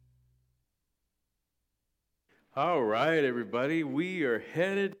All right, everybody, we are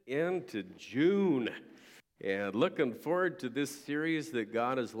headed into June and looking forward to this series that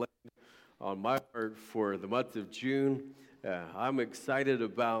God has laid on my heart for the month of June. I'm excited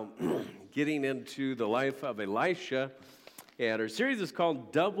about getting into the life of Elisha, and our series is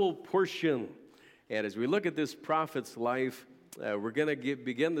called Double Portion. And as we look at this prophet's life, we're going to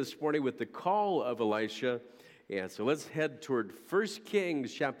begin this morning with the call of Elisha. And so let's head toward 1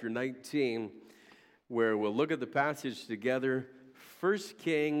 Kings chapter 19. Where we'll look at the passage together, 1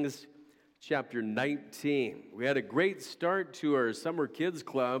 Kings chapter 19. We had a great start to our Summer Kids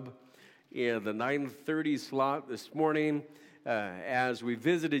Club in the 9:30 slot this morning as we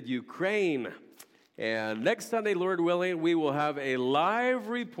visited Ukraine. And next Sunday, Lord willing, we will have a live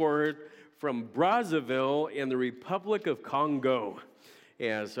report from Brazzaville in the Republic of Congo.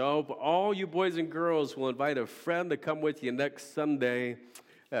 And so all you boys and girls will invite a friend to come with you next Sunday.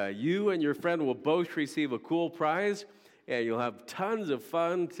 You and your friend will both receive a cool prize, and you'll have tons of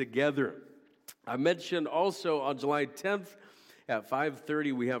fun together. I mentioned also on July 10th at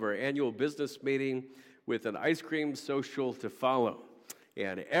 5:30, we have our annual business meeting with an ice cream social to follow.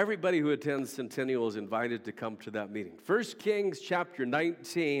 And everybody who attends Centennial is invited to come to that meeting. 1 Kings chapter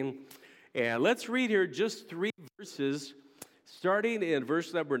 19, and let's read here just 3 verses, starting in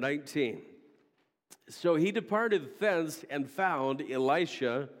verse number 19. So he departed thence and found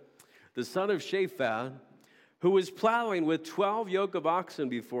Elisha, the son of Shaphat, who was plowing with 12 yoke of oxen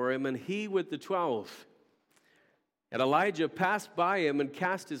before him, and he with the 12. And Elijah passed by him and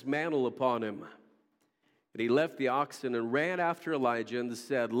cast his mantle upon him. And he left the oxen and ran after Elijah and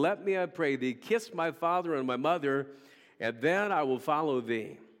said, Let me, I pray thee, kiss my father and my mother, and then I will follow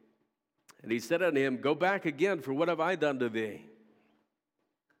thee. And he said unto him, Go back again, for what have I done to thee?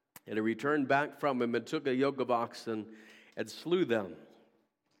 And he returned back from him and took a yoke of oxen and slew them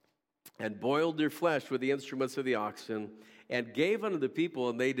and boiled their flesh with the instruments of the oxen and gave unto the people,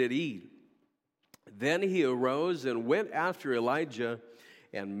 and they did eat. Then he arose and went after Elijah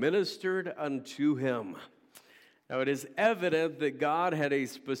and ministered unto him. Now it is evident that God had a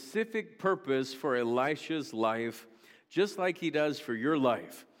specific purpose for Elisha's life, just like he does for your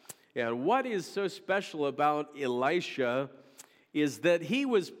life. And what is so special about Elisha is that he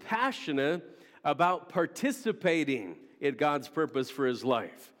was passionate about participating in God's purpose for his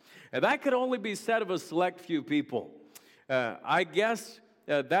life. And that could only be said of a select few people. I guess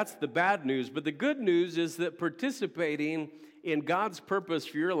that's the bad news, but the good news is that participating in God's purpose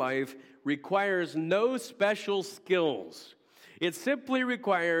for your life requires no special skills. It simply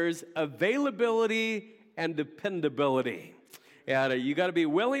requires availability and dependability. And you got to be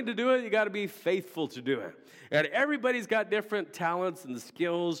willing to do it. You got to be faithful to do it. And everybody's got different talents and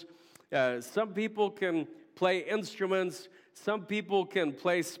skills. Some people can play instruments. Some people can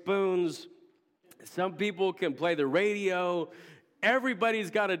play spoons. Some people can play the radio.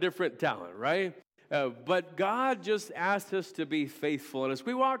 Everybody's got a different talent, right? But God just asks us to be faithful. And as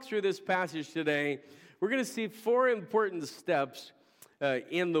we walk through this passage today, we're going to see 4 important steps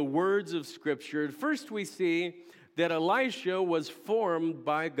in the words of Scripture. First, we see that Elisha was formed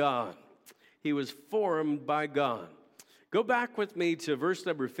by God. He was formed by God. Go back with me to verse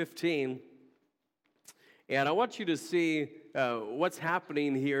number 15, and I want you to see what's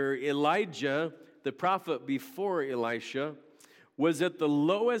happening here. Elijah, the prophet before Elisha, was at the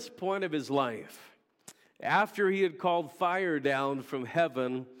lowest point of his life. After he had called fire down from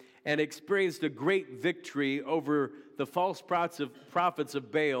heaven and experienced a great victory over the false prophets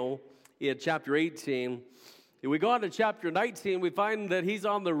of Baal in chapter 18, if we go on to chapter 19, we find that he's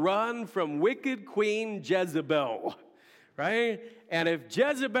on the run from wicked Queen Jezebel, right? And if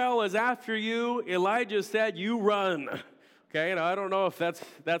Jezebel is after you, Elijah said, you run. Okay, now I don't know if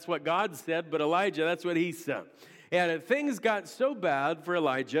that's what God said, but Elijah, that's what he said. And things got so bad for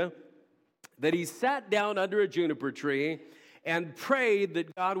Elijah that he sat down under a juniper tree and prayed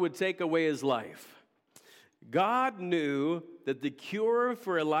that God would take away his life. God knew that the cure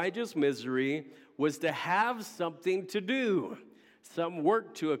for Elijah's misery was to have something to do, some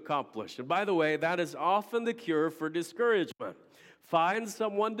work to accomplish. And by the way, that is often the cure for discouragement. Find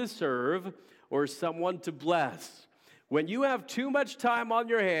someone to serve or someone to bless. When you have too much time on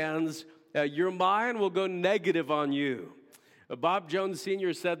your hands, your mind will go negative on you. Bob Jones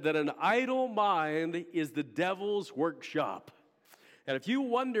Sr. said that an idle mind is the devil's workshop. And if you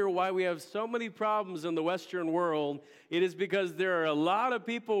wonder why we have so many problems in the Western world, it is because there are a lot of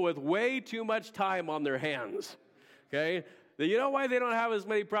people with way too much time on their hands, okay? You know why they don't have as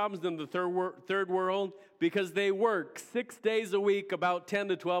many problems in the third world? Because they work 6 days a week, about 10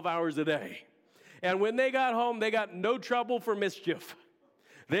 to 12 hours a day. And when they got home, they got no trouble for mischief.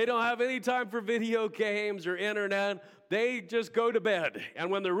 They don't have any time for video games or internet. They just go to bed.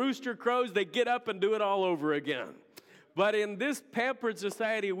 And when the rooster crows, they get up and do it all over again. But in this pampered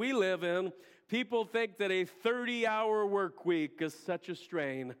society we live in, people think that a 30-hour work week is such a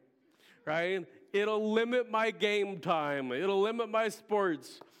strain, right? It'll limit my game time. It'll limit my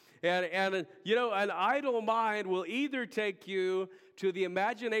sports. And you know, an idle mind will either take you to the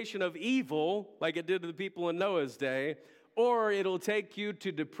imagination of evil, like it did to the people in Noah's day, or it'll take you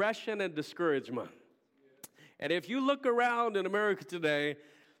to depression and discouragement. And if you look around in America today,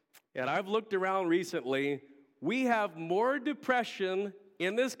 and I've looked around recently, we have more depression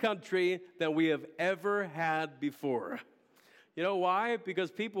in this country than we have ever had before. You know why?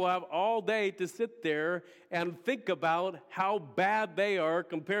 Because people have all day to sit there and think about how bad they are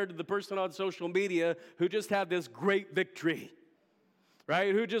compared to the person on social media who just had this great victory,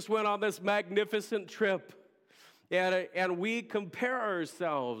 right? Who just went on this magnificent trip. And we compare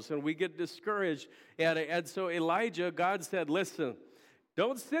ourselves and we get discouraged. And so Elijah, God said, listen,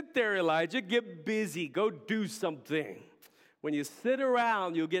 don't sit there, Elijah. Get busy. Go do something. When you sit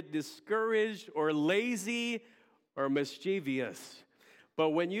around, you'll get discouraged or lazy or mischievous.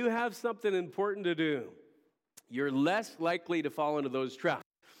 But when you have something important to do, you're less likely to fall into those traps.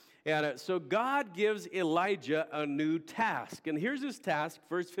 And so God gives Elijah a new task. And here's his task,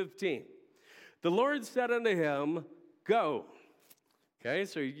 verse 15. The Lord said unto him, go. Okay,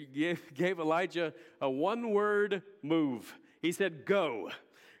 so he gave Elijah a one-word move. He said, go.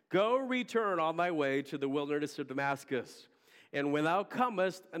 Go, return on thy way to the wilderness of Damascus. And when thou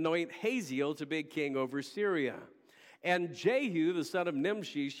comest, anoint Hazael to be king over Syria. And Jehu, the son of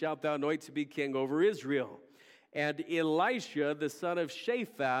Nimshi, shalt thou anoint to be king over Israel. And Elisha, the son of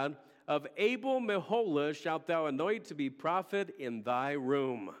Shaphat, of Abel-Meholah, shalt thou anoint to be prophet in thy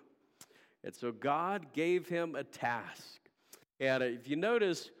room. And so God gave him a task. And if you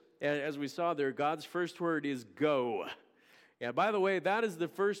notice, as we saw there, God's first word is go. And by the way, that is the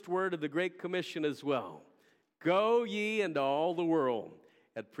first word of the Great Commission as well. Go ye into all the world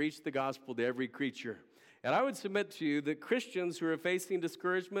and preach the gospel to every creature. And I would submit to you that Christians who are facing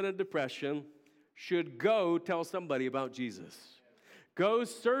discouragement and depression should go tell somebody about Jesus. Go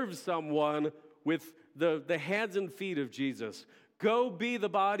serve someone with the hands and feet of Jesus. Go be the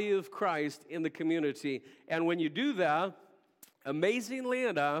body of Christ in the community. And when you do that, amazingly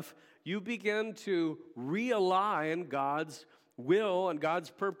enough, you begin to realign God's will and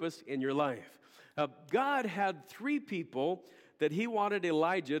God's purpose in your life. God had three people that he wanted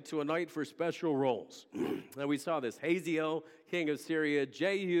Elijah to anoint for special roles. And we saw this: Hazael, king of Syria;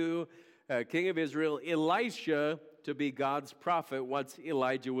 Jehu, king of Israel; Elisha, to be God's prophet once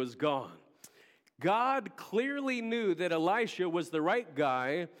Elijah was gone. God clearly knew that Elisha was the right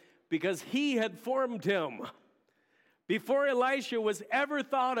guy because he had formed him. Before Elisha was ever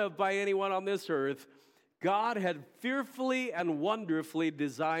thought of by anyone on this earth, God had fearfully and wonderfully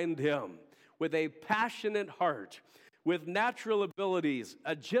designed him with a passionate heart, with natural abilities,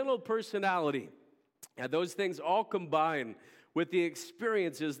 a gentle personality, and those things all combined with the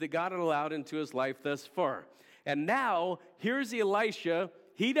experiences that God had allowed into his life thus far. And now, here's Elisha.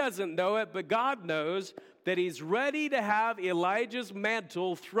 He doesn't know it, but God knows that he's ready to have Elijah's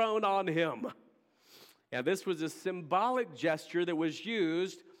mantle thrown on him. And this was a symbolic gesture that was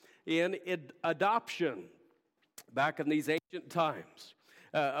used in adoption back in these ancient times.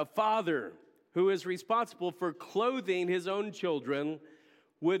 A father who is responsible for clothing his own children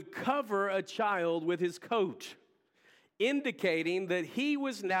would cover a child with his coat, indicating that he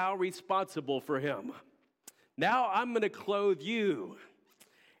was now responsible for him. Now I'm going to clothe you.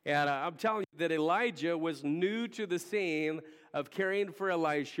 And I'm telling you that Elijah was new to the scene of caring for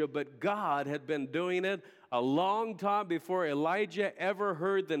Elisha, but God had been doing it a long time before Elijah ever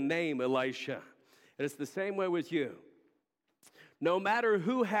heard the name Elisha. And it's the same way with you. No matter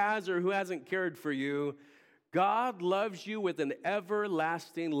who has or who hasn't cared for you, God loves you with an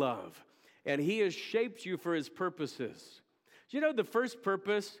everlasting love, and he has shaped you for his purposes. Do you know the first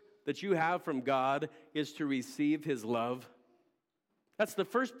purpose that you have from God is to receive his love? That's the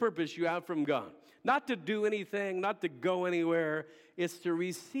first purpose you have from God. Not to do anything, not to go anywhere. It's to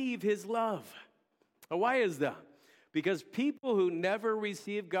receive his love. Now, why is that? Because people who never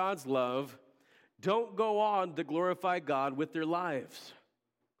receive God's love don't go on to glorify God with their lives,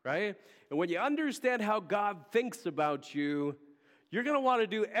 right? And when you understand how God thinks about you, you're going to want to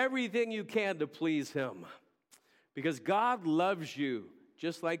do everything you can to please him. Because God loves you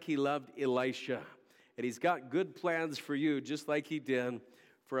just like he loved Elisha. And he's got good plans for you, just like he did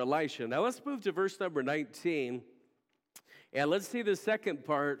for Elisha. Now let's move to verse number 19. And let's see the second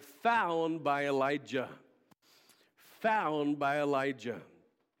part, found by Elijah. Found by Elijah.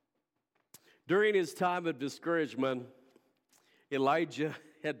 During his time of discouragement, Elijah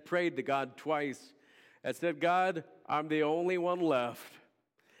had prayed to God twice and said, God, I'm the only one left.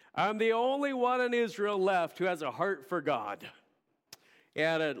 I'm the only one in Israel left who has a heart for God.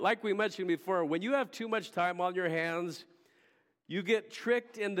 And like we mentioned before, when you have too much time on your hands, you get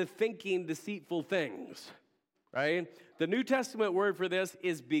tricked into thinking deceitful things, right? The New Testament word for this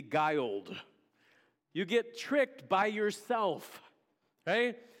is beguiled. You get tricked by yourself,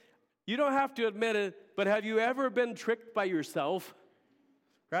 right? You don't have to admit it, but have you ever been tricked by yourself,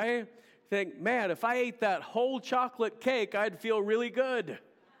 right? Think, man, if I ate that whole chocolate cake, I'd feel really good,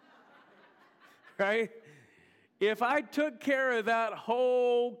 right? If I took care of that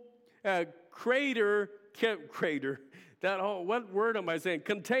whole container,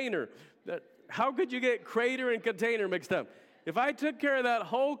 how could you get crater and container mixed up? If I took care of that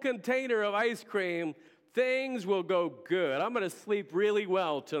whole container of ice cream, things will go good. I'm going to sleep really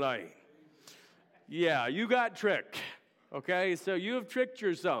well tonight. Yeah, you got tricked, okay? So you have tricked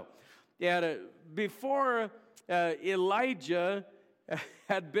yourself. And before Elijah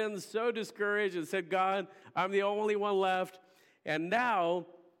had been so discouraged and said, God, I'm the only one left. And now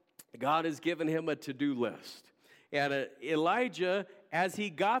God has given him a to-do list. And Elijah, as he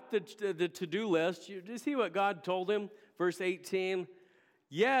got the to-do list, you see what God told him? Verse 18,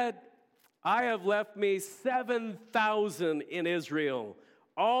 yet I have left me 7,000 in Israel,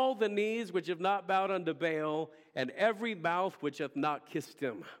 all the knees which have not bowed unto Baal, and every mouth which hath not kissed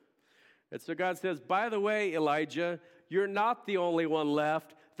him. And so God says, by the way, Elijah, you're not the only one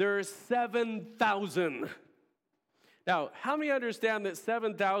left. There are 7,000. Now, how many understand that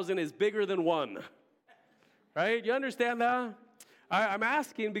 7,000 is bigger than one? Right? You understand that? I'm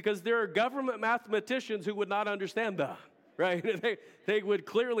asking because there are government mathematicians who would not understand that. Right? They would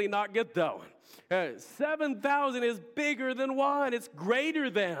clearly not get that one. 7,000 is bigger than one. It's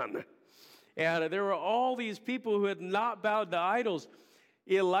greater than. And there were all these people who had not bowed to idols.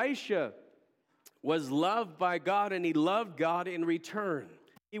 Elisha was loved by God, and he loved God in return.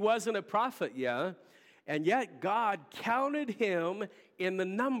 He wasn't a prophet yet, and yet God counted him in the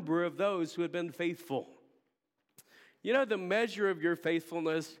number of those who had been faithful. You know, the measure of your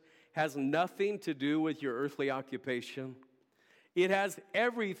faithfulness has nothing to do with your earthly occupation. It has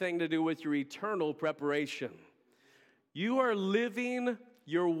everything to do with your eternal preparation. You are living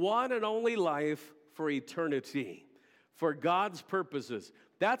your one and only life for eternity, for God's purposes.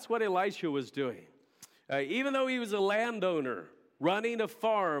 That's what Elisha was doing. Even though he was a landowner, running a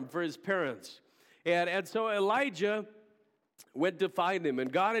farm for his parents. And so Elijah went to find him.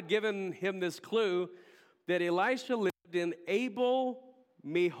 And God had given him this clue that Elisha lived in Abel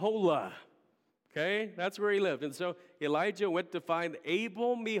Meholah. Okay, that's where he lived. And so Elijah went to find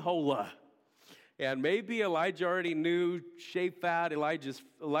Abel Meholah. And maybe Elijah already knew Shaphat,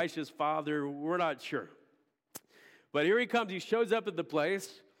 Elisha's father. We're not sure. But here he comes. He shows up at the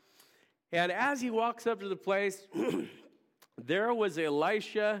place. And as he walks up to the place, there was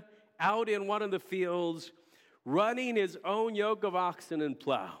Elisha out in one of the fields running his own yoke of oxen and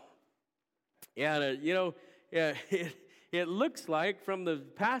plow. And, it looks like from the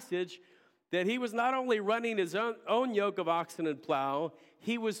passage that he was not only running his own yoke of oxen and plow,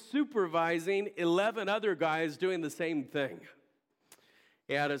 he was supervising 11 other guys doing the same thing.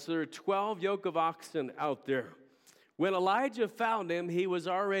 And so there are 12 yoke of oxen out there. When Elijah found him, he was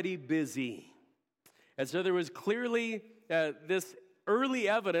already busy. And so there was clearly this early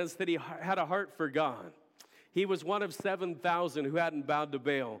evidence that he had a heart for God. He was one of 7,000 who hadn't bowed to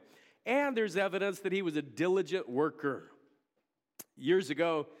Baal. And there's evidence that he was a diligent worker. Years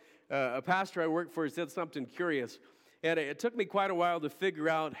ago, a pastor I worked for said something curious. And it took me quite a while to figure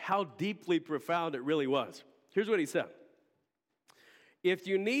out how deeply profound it really was. Here's what he said. If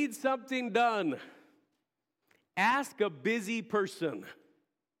you need something done, ask a busy person.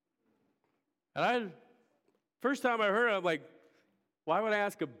 And first time I heard it, I'm like, why would I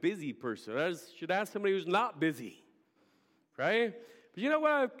ask a busy person? I should ask somebody who's not busy, right? But you know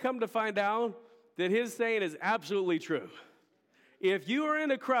what I've come to find out? That his saying is absolutely true. If you are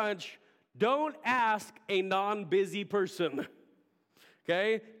in a crunch, don't ask a non-busy person,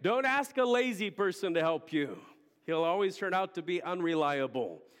 okay? Don't ask a lazy person to help you. He'll always turn out to be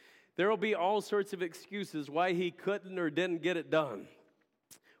unreliable. There will be all sorts of excuses why he couldn't or didn't get it done.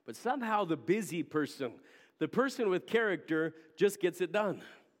 But somehow the busy person, the person with character, just gets it done,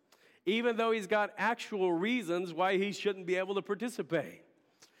 even though he's got actual reasons why he shouldn't be able to participate.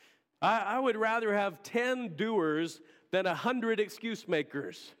 I would rather have 10 doers than 100 excuse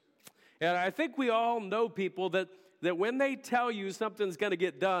makers. And I think we all know people that when they tell you something's going to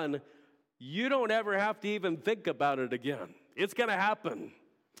get done, you don't ever have to even think about it again. It's going to happen.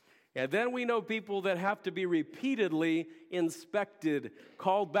 And then we know people that have to be repeatedly inspected,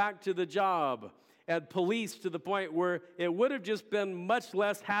 called back to the job, and policed to the point where it would have just been much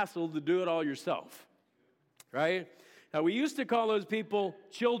less hassle to do it all yourself, right? Now, we used to call those people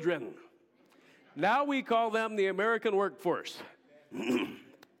children. Now we call them the American workforce,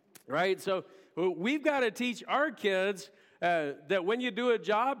 right? So we've got to teach our kids that when you do a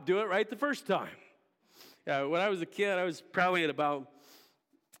job, do it right the first time. When I was a kid, I was probably at about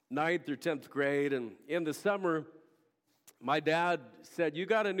 9th or 10th grade, and in the summer, my dad said, you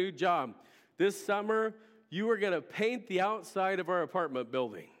got a new job. This summer, you are going to paint the outside of our apartment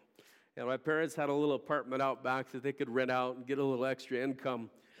building. And my parents had a little apartment out back that they could rent out and get a little extra income.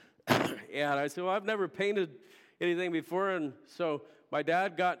 And I said, well, I've never painted anything before. And so my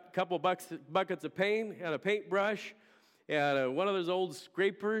dad got a couple buckets of paint and a paintbrush and one of those old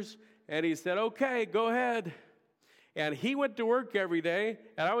scrapers. And he said, okay, go ahead. And he went to work every day,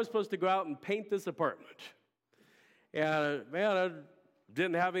 and I was supposed to go out and paint this apartment. And, man, I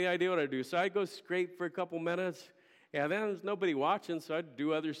didn't have any idea what I'd do. So I'd go scrape for a couple minutes, and then there's nobody watching, so I'd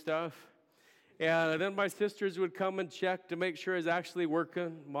do other stuff. And then my sisters would come and check to make sure I was actually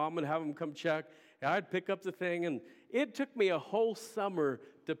working. Mom would have them come check, and I'd pick up the thing. And it took me a whole summer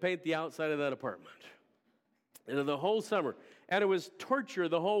to paint the outside of that apartment. And the whole summer. And it was torture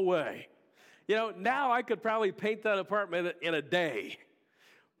the whole way. You know, now I could probably paint that apartment in a day.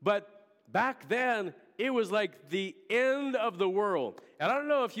 But back then, it was like the end of the world. And I don't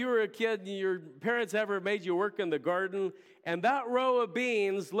know if you were a kid and your parents ever made you work in the garden, and that row of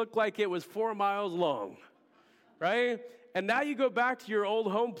beans looked like it was 4 miles long, right? And now you go back to your old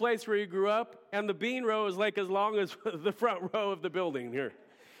home place where you grew up, and the bean row is like as long as the front row of the building here.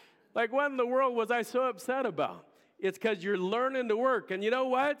 Like, what in the world was I so upset about? It's because you're learning to work. And you know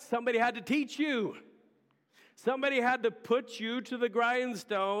what? Somebody had to teach you. Somebody had to put you to the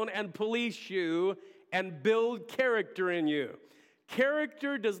grindstone and police you and build character in you.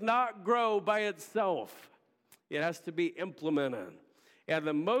 Character does not grow by itself. It has to be implemented. And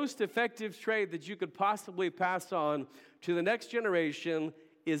the most effective trait that you could possibly pass on to the next generation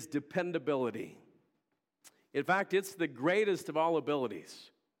is dependability. In fact, it's the greatest of all abilities.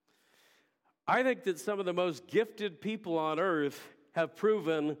 I think that some of the most gifted people on earth have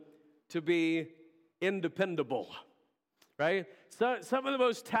proven to be independable, right? So, some of the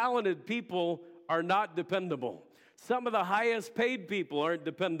most talented people are not dependable. Some of the highest paid people aren't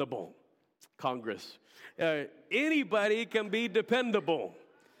dependable. Congress. Anybody can be dependable.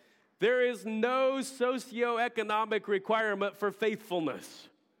 There is no socioeconomic requirement for faithfulness,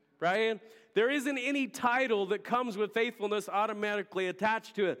 right? There isn't any title that comes with faithfulness automatically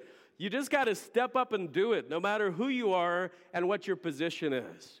attached to it. You just got to step up and do it, no matter who you are and what your position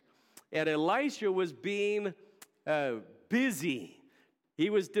is. And Elisha was being busy. He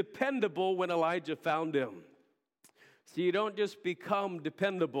was dependable when Elijah found him. So you don't just become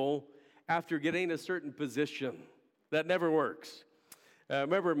dependable after getting a certain position. That never works. I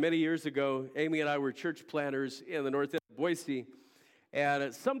remember many years ago, Amy and I were church planners in the north end of Boise.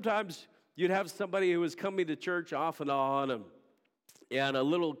 And sometimes you'd have somebody who was coming to church off and on, and a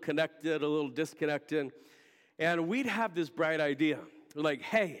little connected, a little disconnected. And we'd have this bright idea. We're like,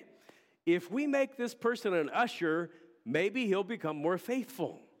 hey, if we make this person an usher, maybe he'll become more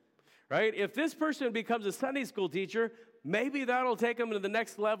faithful, right? If this person becomes a Sunday school teacher, maybe that'll take him to the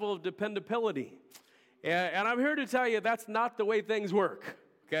next level of dependability. And I'm here to tell you that's not the way things work,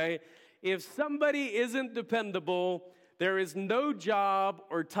 okay? If somebody isn't dependable, there is no job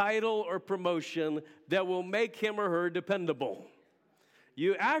or title or promotion that will make him or her dependable.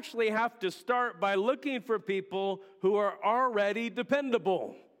 You actually have to start by looking for people who are already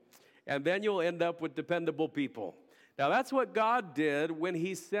dependable. And then you'll end up with dependable people. Now, that's what God did when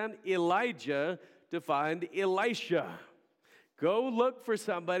he sent Elijah to find Elisha. Go look for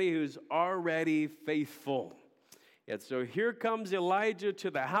somebody who's already faithful. And so here comes Elijah to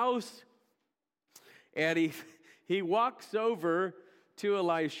the house, and he walks over to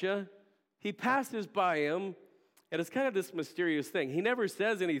Elisha. He passes by him. And it's kind of this mysterious thing. He never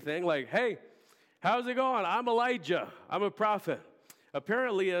says anything like, hey, how's it going? I'm Elijah. I'm a prophet.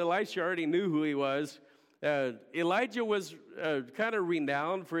 Apparently, Elisha already knew who he was. Elijah was kind of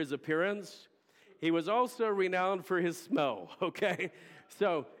renowned for his appearance. He was also renowned for his smell, okay?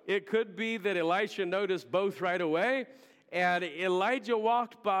 So it could be that Elisha noticed both right away, and Elijah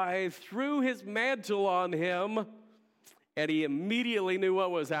walked by, threw his mantle on him, and he immediately knew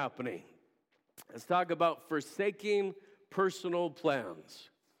what was happening. Let's talk about forsaking personal plans.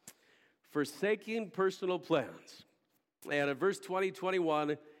 Forsaking personal plans. And in verse 20,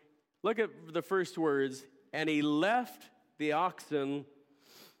 21, look at the first words. And he left the oxen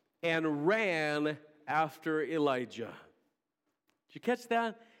and ran after Elijah. Did you catch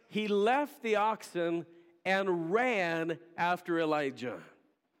that? He left the oxen and ran after Elijah.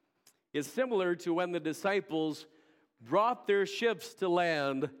 It's similar to when the disciples brought their ships to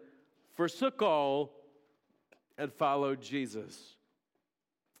land, forsook all, and followed Jesus.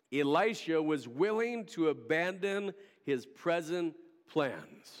 Elisha was willing to abandon his present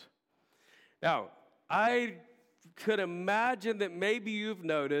plans. Now, I could imagine that maybe you've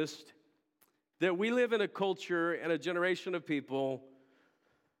noticed that we live in a culture and a generation of people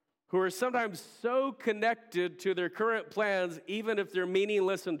who are sometimes so connected to their current plans, even if they're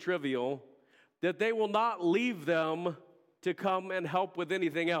meaningless and trivial, that they will not leave them to come and help with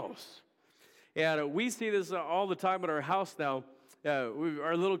anything else. And we see this all the time in our house now.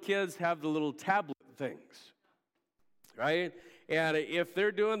 Our little kids have the little tablet things, right? And if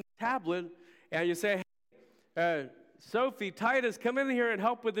they're doing the tablet, and you say, hey, Sophie, Titus, come in here and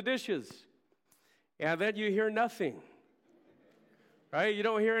help with the dishes. And then you hear nothing, right? You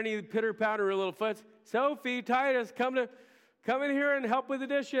don't hear any pitter-patter or little foot. Sophie, Titus, come in here and help with the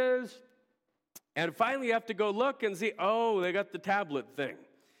dishes. And finally you have to go look and see, oh, they got the tablet thing.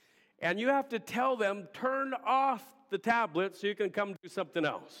 And you have to tell them, turn off the tablet so you can come do something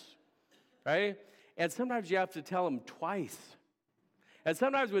else, right? And sometimes you have to tell them twice. And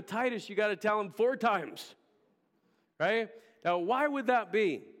sometimes with Titus, you got to tell him 4 times, right? Now, why would that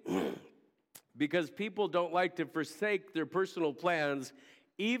be? Because people don't like to forsake their personal plans,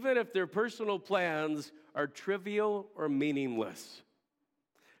 even if their personal plans are trivial or meaningless.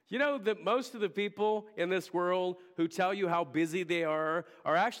 You know that most of the people in this world who tell you how busy they are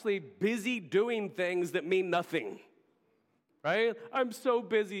actually busy doing things that mean nothing. Right? I'm so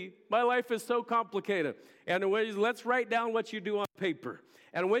busy. My life is so complicated. And let's write down what you do on paper.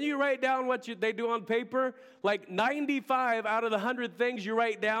 And when you write down what they do on paper, like 95 out of the 100 things you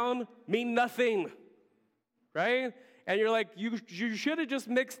write down mean nothing. Right? And you're like, you should have just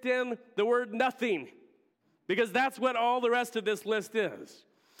mixed in the word nothing, because that's what all the rest of this list is.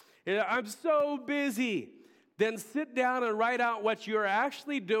 I'm so busy. Then sit down and write out what you're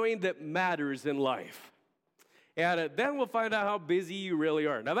actually doing that matters in life. And then we'll find out how busy you really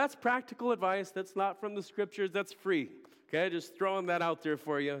are. Now, that's practical advice. That's not from the scriptures. That's free. Okay, just throwing that out there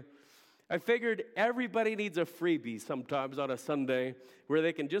for you. I figured everybody needs a freebie sometimes on a Sunday where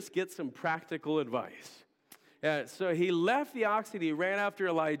they can just get some practical advice. So he left the oxen. He ran after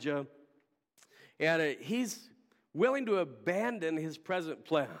Elijah. And he's willing to abandon his present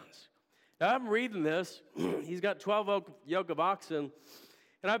plans. Now, I'm reading this. He's got 12 yoke of oxen.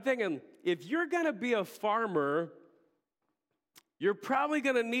 And I'm thinking, if you're going to be a farmer, you're probably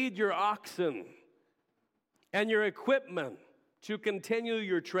going to need your oxen and your equipment to continue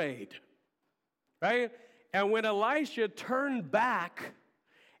your trade, right? And when Elisha turned back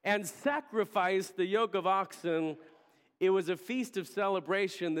and sacrificed the yoke of oxen, it was a feast of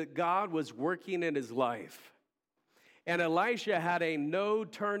celebration that God was working in his life. And Elisha had a no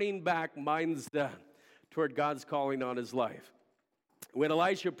turning back mindset toward God's calling on his life. When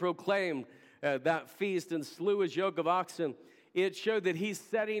Elisha proclaimed that feast and slew his yoke of oxen, it showed that he's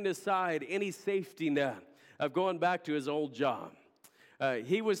setting aside any safety net of going back to his old job.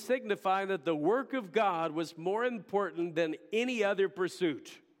 He was signifying that the work of God was more important than any other pursuit.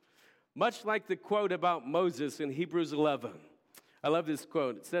 Much like the quote about Moses in Hebrews 11. I love this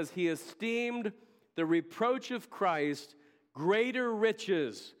quote. It says, he esteemed the reproach of Christ greater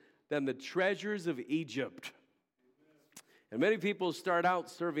riches than the treasures of Egypt. And many people start out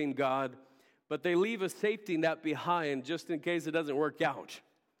serving God, but they leave a safety net behind just in case it doesn't work out.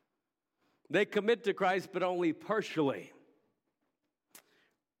 They commit to Christ, but only partially.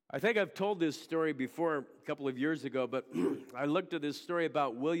 I think I've told this story before a couple of years ago, but I looked at this story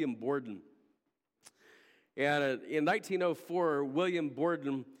about William Borden. And in 1904, William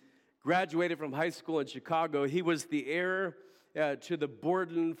Borden graduated from high school in Chicago. He was the heir to the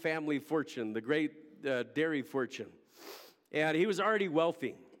Borden family fortune, the great dairy fortune. And he was already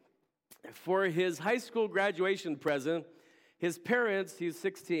wealthy. For his high school graduation present, his parents, he was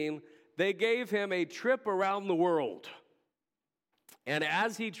 16, they gave him a trip around the world. And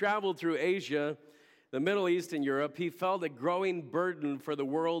as he traveled through Asia, the Middle East, and Europe, he felt a growing burden for the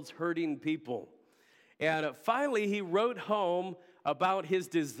world's hurting people. And finally, he wrote home about his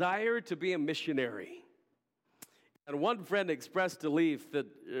desire to be a missionary. And one friend expressed disbelief that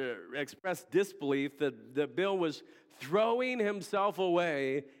Bill was throwing himself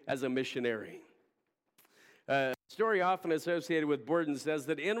away as a missionary. A story often associated with Borden says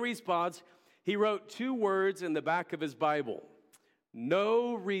that in response, he wrote 2 words in the back of his Bible: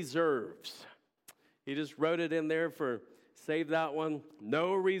 no reserves. He just wrote it in there for Save that one.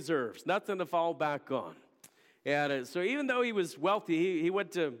 No reserves, nothing to fall back on. And so even though he was wealthy, he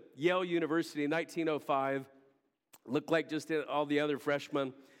went to Yale University in 1905, looked like just all the other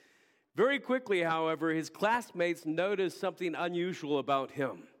freshmen. Very quickly, however, his classmates noticed something unusual about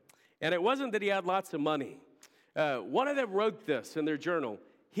him. And it wasn't that he had lots of money. One of them wrote this in their journal.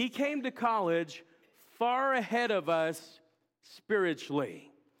 He came to college far ahead of us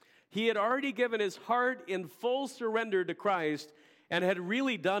spiritually. He had already given his heart in full surrender to Christ and had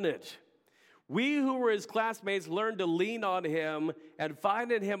really done it. We who were his classmates learned to lean on him and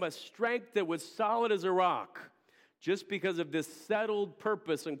find in him a strength that was solid as a rock, just because of this settled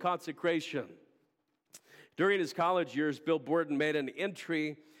purpose and consecration. During his college years, Bill Borden made an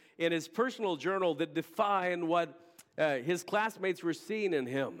entry in his personal journal that defined what his classmates were seeing in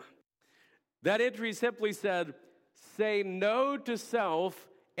him. That entry simply said, "Say no to self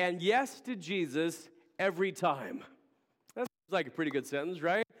and yes to Jesus every time." That sounds like a pretty good sentence,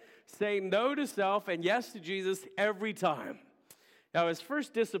 right? Say no to self and yes to Jesus every time. Now, his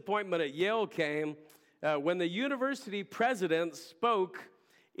first disappointment at Yale came when the university president spoke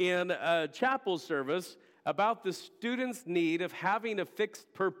in a chapel service about the students' need of having a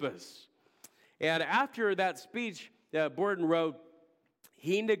fixed purpose. And after that speech, Borden wrote,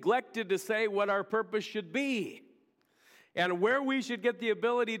 he neglected to say what our purpose should be and where we should get the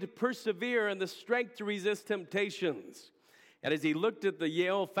ability to persevere and the strength to resist temptations. And as he looked at the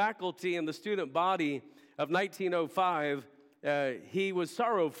Yale faculty and the student body of 1905, he was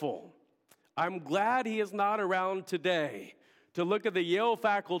sorrowful. I'm glad he is not around today to look at the Yale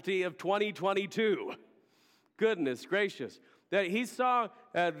faculty of 2022. Goodness gracious. That he saw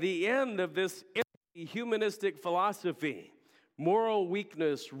the end of this humanistic philosophy, moral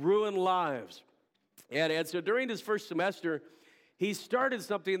weakness, ruined lives. And so during his first semester, he started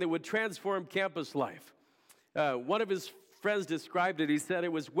something that would transform campus life. One of his friends described it. He said,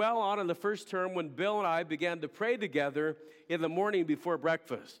 it was well on in the first term when Bill and I began to pray together in the morning before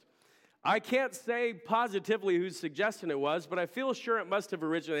breakfast. I can't say positively whose suggestion it was, but I feel sure it must have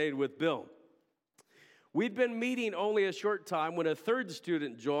originated with Bill. We'd been meeting only a short time when a third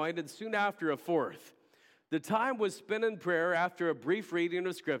student joined, and soon after a fourth. The time was spent in prayer after a brief reading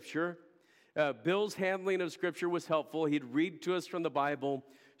of Scripture. Bill's handling of Scripture was helpful. He'd read to us from the Bible,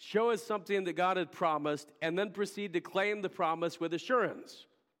 show us something that God had promised, and then proceed to claim the promise with assurance.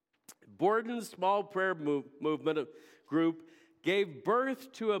 Borden's small prayer movement group gave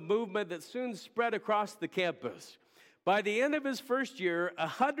birth to a movement that soon spread across the campus. By the end of his first year,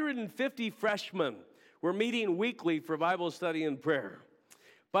 150 freshmen were meeting weekly for Bible study and prayer.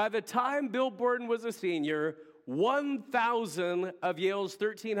 By the time Bill Borden was a senior, 1,000 of Yale's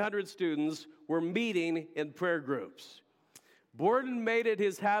 1,300 students were meeting in prayer groups. Borden made it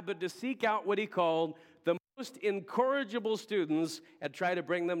his habit to seek out what he called the most incorrigible students and try to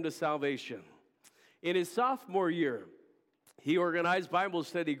bring them to salvation. In his sophomore year, he organized Bible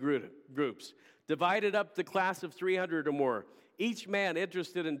study groups, divided up the class of 300 or more, each man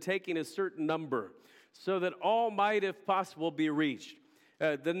interested in taking a certain number, so that all might, if possible, be reached.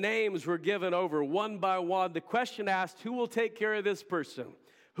 The names were given over one by one. The question asked, who will take care of this person?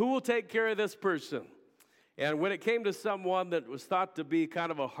 Who will take care of this person? And when it came to someone that was thought to be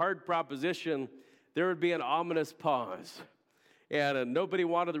kind of a hard proposition, there would be an ominous pause. And nobody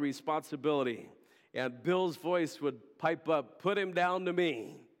wanted the responsibility. And Bill's voice would pipe up, put him down to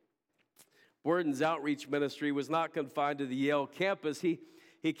me. Borden's outreach ministry was not confined to the Yale campus. He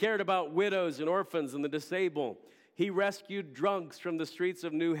cared about widows and orphans and the disabled. He rescued drunks from the streets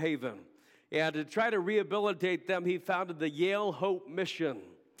of New Haven. And to try to rehabilitate them, he founded the Yale Hope Mission.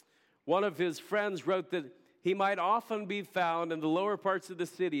 One of his friends wrote that he might often be found in the lower parts of the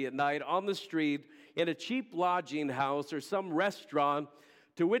city at night on the street in a cheap lodging house or some restaurant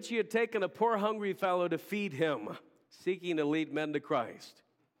to which he had taken a poor hungry fellow to feed him, seeking to lead men to Christ.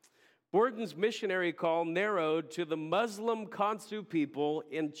 Borden's missionary call narrowed to the Muslim Kansu people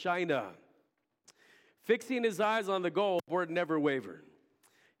in China. Fixing his eyes on the goal, Borden never wavered.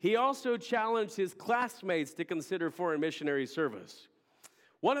 He also challenged his classmates to consider foreign missionary service.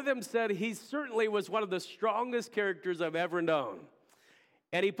 One of them said he certainly was one of the strongest characters I've ever known.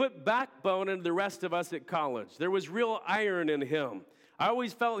 And he put backbone into the rest of us at college. There was real iron in him. I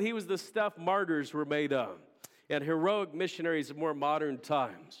always felt he was the stuff martyrs were made of and heroic missionaries of more modern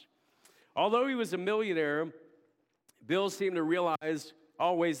times. Although he was a millionaire, Bill seemed to realize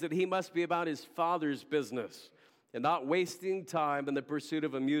always that he must be about his father's business and not wasting time in the pursuit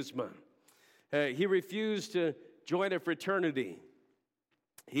of amusement. He refused to join a fraternity.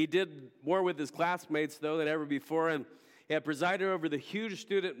 He did more with his classmates, though, than ever before, and presided over the huge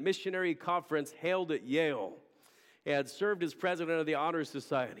student missionary conference held at Yale. and served as president of the Honor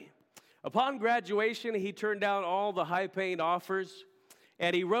Society. Upon graduation, he turned down all the high-paying offers,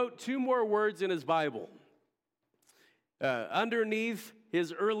 and he wrote 2 more words in his Bible. Underneath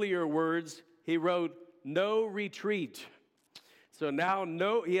his earlier words, he wrote, "No retreat." So now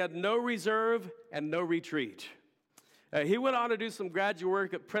he had no reserve and no retreat. He went on to do some graduate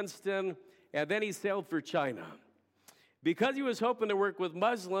work at Princeton, and then he sailed for China. Because he was hoping to work with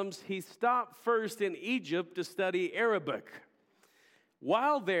Muslims, he stopped first in Egypt to study Arabic.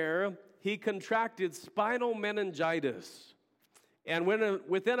 While there, he contracted spinal meningitis, and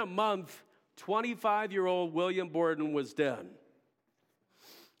within a month, 25-year-old William Borden was dead.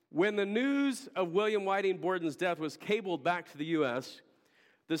 When the news of William Whiting Borden's death was cabled back to the U.S.,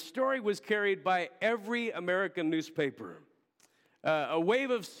 the story was carried by every American newspaper. A wave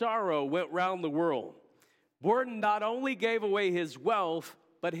of sorrow went round the world. Borden not only gave away his wealth,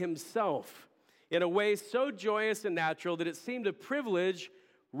 but himself, in a way so joyous and natural that it seemed a privilege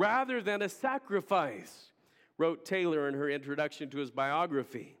rather than a sacrifice, wrote Taylor in her introduction to his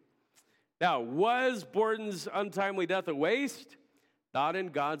biography. Now, was Borden's untimely death a waste? Not in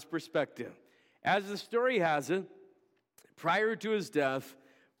God's perspective. As the story has it, prior to his death,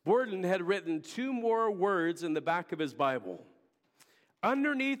 Borden had written 2 more words in the back of his Bible.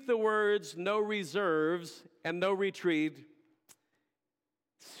 Underneath the words, "no reserves" and "no retreat,"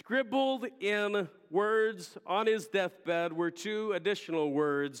 scribbled in words on his deathbed were 2 additional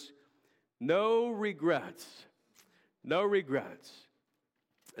words, "no regrets." No regrets.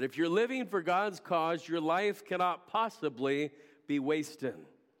 And if you're living for God's cause, your life cannot possibly be wasted.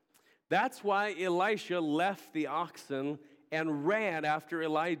 That's why Elisha left the oxen and ran after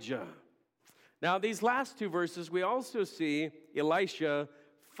Elijah. Now, these last 2 verses, we also see Elisha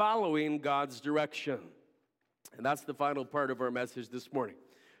following God's direction. And that's the final part of our message this morning.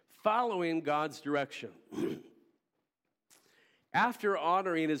 Following God's direction. After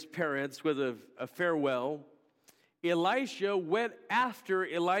honoring his parents with a farewell, Elisha went after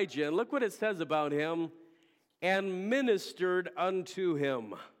Elijah. And look what it says about him. And ministered unto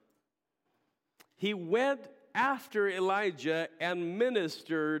him. He went after Elijah and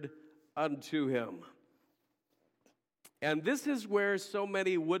ministered unto him. And this is where so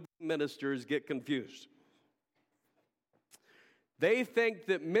many would-be ministers get confused. They think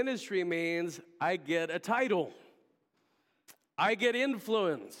that ministry means I get a title, I get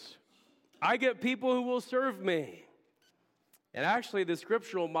influence, I get people who will serve me. And actually, the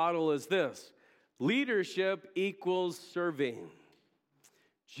scriptural model is this: leadership equals serving.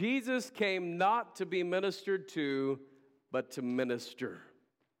 Jesus came not to be ministered to, but to minister.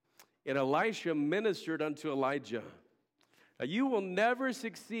 And Elisha ministered unto Elijah. Now, you will never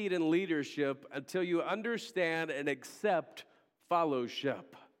succeed in leadership until you understand and accept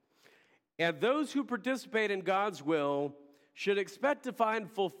fellowship. And those who participate in God's will should expect to find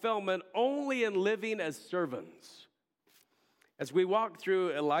fulfillment only in living as servants. As we walk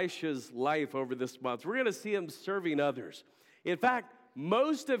through Elisha's life over this month, we're going to see him serving others. In fact,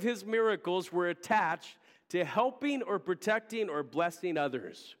 most of his miracles were attached to helping or protecting or blessing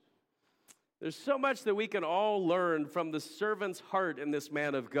others. There's so much that we can all learn from the servant's heart in this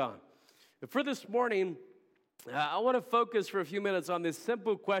man of God. But for this morning, I want to focus for a few minutes on this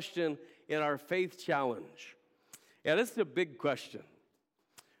simple question in our faith challenge. Yeah, this is a big question.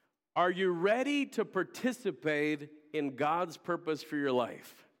 Are you ready to participate in God's purpose for your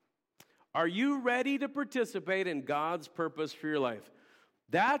life? Are you ready to participate in God's purpose for your life?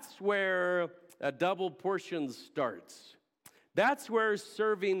 That's where a double portion starts. That's where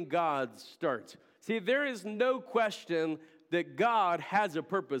serving God starts. See, there is no question that God has a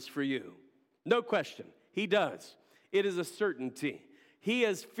purpose for you. No question. He does. It is a certainty. He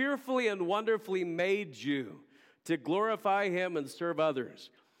has fearfully and wonderfully made you to glorify Him and serve others.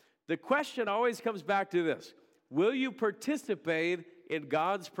 The question always comes back to this: will you participate in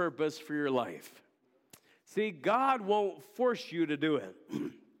God's purpose for your life? See, God won't force you to do it.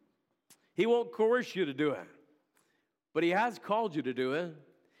 He won't coerce you to do it. But He has called you to do it.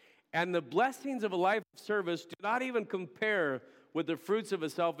 And the blessings of a life of service do not even compare with the fruits of a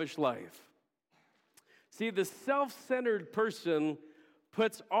selfish life. See, the self-centered person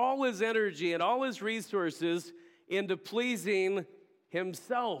puts all his energy and all his resources into pleasing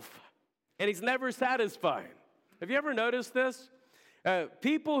himself. And he's never satisfied. Have you ever noticed this?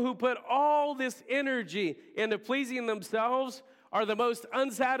 People who put all this energy into pleasing themselves are the most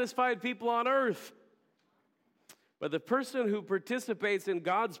unsatisfied people on earth. But the person who participates in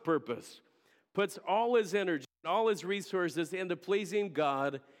God's purpose puts all his energy and all his resources into pleasing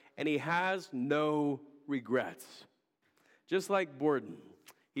God, and he has no regrets. Just like Borden,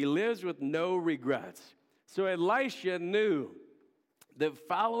 he lives with no regrets. So Elisha knew that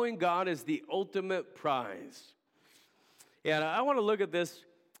following God is the ultimate prize. And I want to look at this,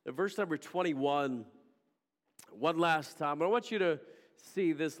 verse number 21, one last time. I want you to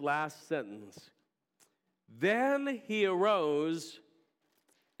see this last sentence. Then he arose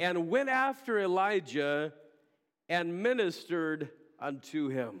and went after Elijah and ministered unto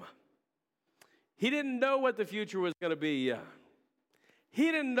him. He didn't know what the future was going to be yet. He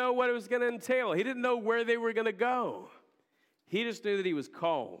didn't know what it was going to entail. He didn't know where they were going to go. He just knew that he was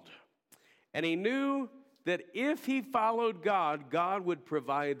called. And he knew that if he followed God, God would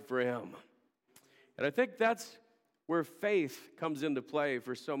provide for him. And I think that's where faith comes into play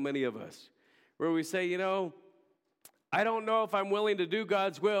for so many of us, where we say, I don't know if I'm willing to do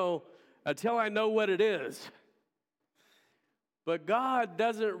God's will until I know what it is. But God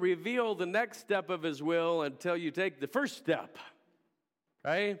doesn't reveal the next step of his will until you take the first step,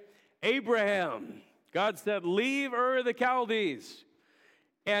 right? Abraham, God said, leave Ur of the Chaldees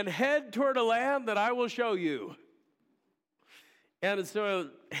and head toward a land that I will show you. And so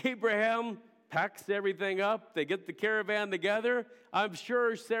Abraham packs everything up. They get the caravan together. I'm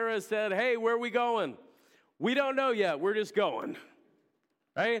sure Sarah said, hey, where are we going? We don't know yet. We're just going,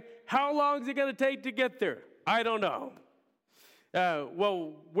 right? How long is it going to take to get there? I don't know.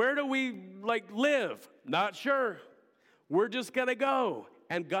 Well, where do we live? Not sure. We're just going to go,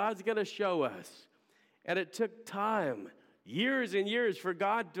 and God's going to show us. And it took time, years and years, for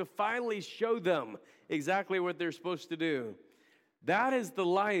God to finally show them exactly what they're supposed to do. That is the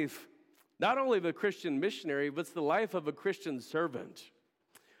life, not only of a Christian missionary, but it's the life of a Christian servant.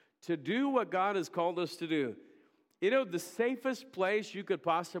 To do what God has called us to do. The safest place you could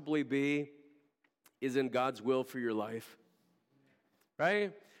possibly be is in God's will for your life.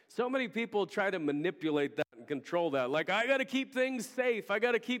 Right? So many people try to manipulate that and control that. Like, I got to keep things safe. I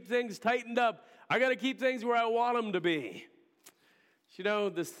got to keep things tightened up. I got to keep things where I want them to be.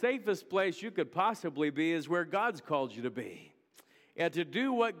 The safest place you could possibly be is where God's called you to be. And to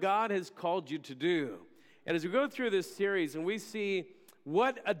do what God has called you to do. And as we go through this series and we see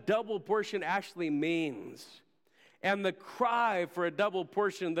what a double portion actually means, and the cry for a double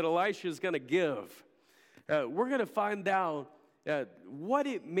portion that Elisha is going to give, we're going to find out what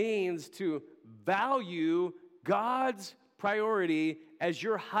it means to value God's priority as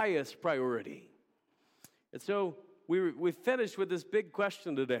your highest priority. And so we finished with this big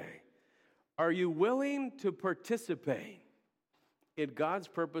question today. Are you willing to participate in God's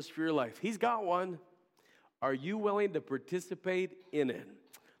purpose for your life? He's got one. Are you willing to participate in it?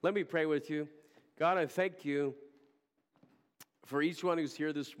 Let me pray with you. God, I thank you for each one who's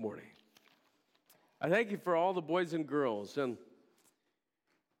here this morning. I thank you for all the boys and girls and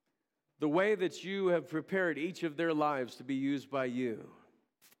the way that you have prepared each of their lives to be used by you.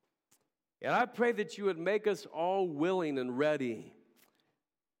 And I pray that you would make us all willing and ready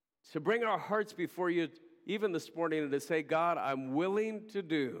to bring our hearts before you even this morning and to say, God, I'm willing to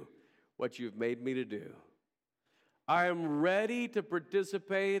do what you've made me to do. I am ready to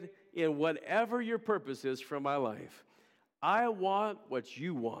participate in whatever your purpose is for my life. I want what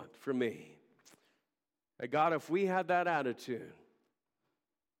you want for me. And God, if we had that attitude,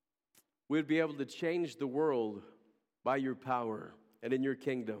 we'd be able to change the world by your power and in your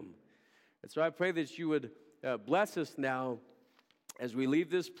kingdom. And so I pray that you would bless us now as we leave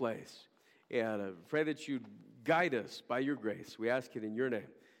this place. And I pray that you'd guide us by your grace. We ask it in your name.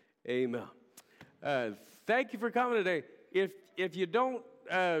 Amen. Thank you for coming today. If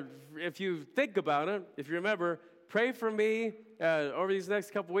you think about it, if you remember, pray for me over these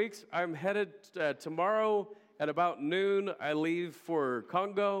next couple weeks. I'm headed tomorrow at about noon. I leave for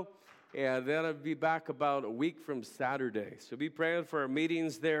Congo. And then I'll be back about a week from Saturday. So be praying for our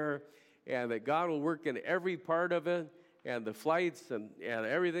meetings there, and that God will work in every part of it, and the flights and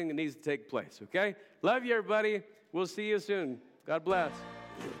everything that needs to take place, okay? Love you, everybody. We'll see you soon. God bless.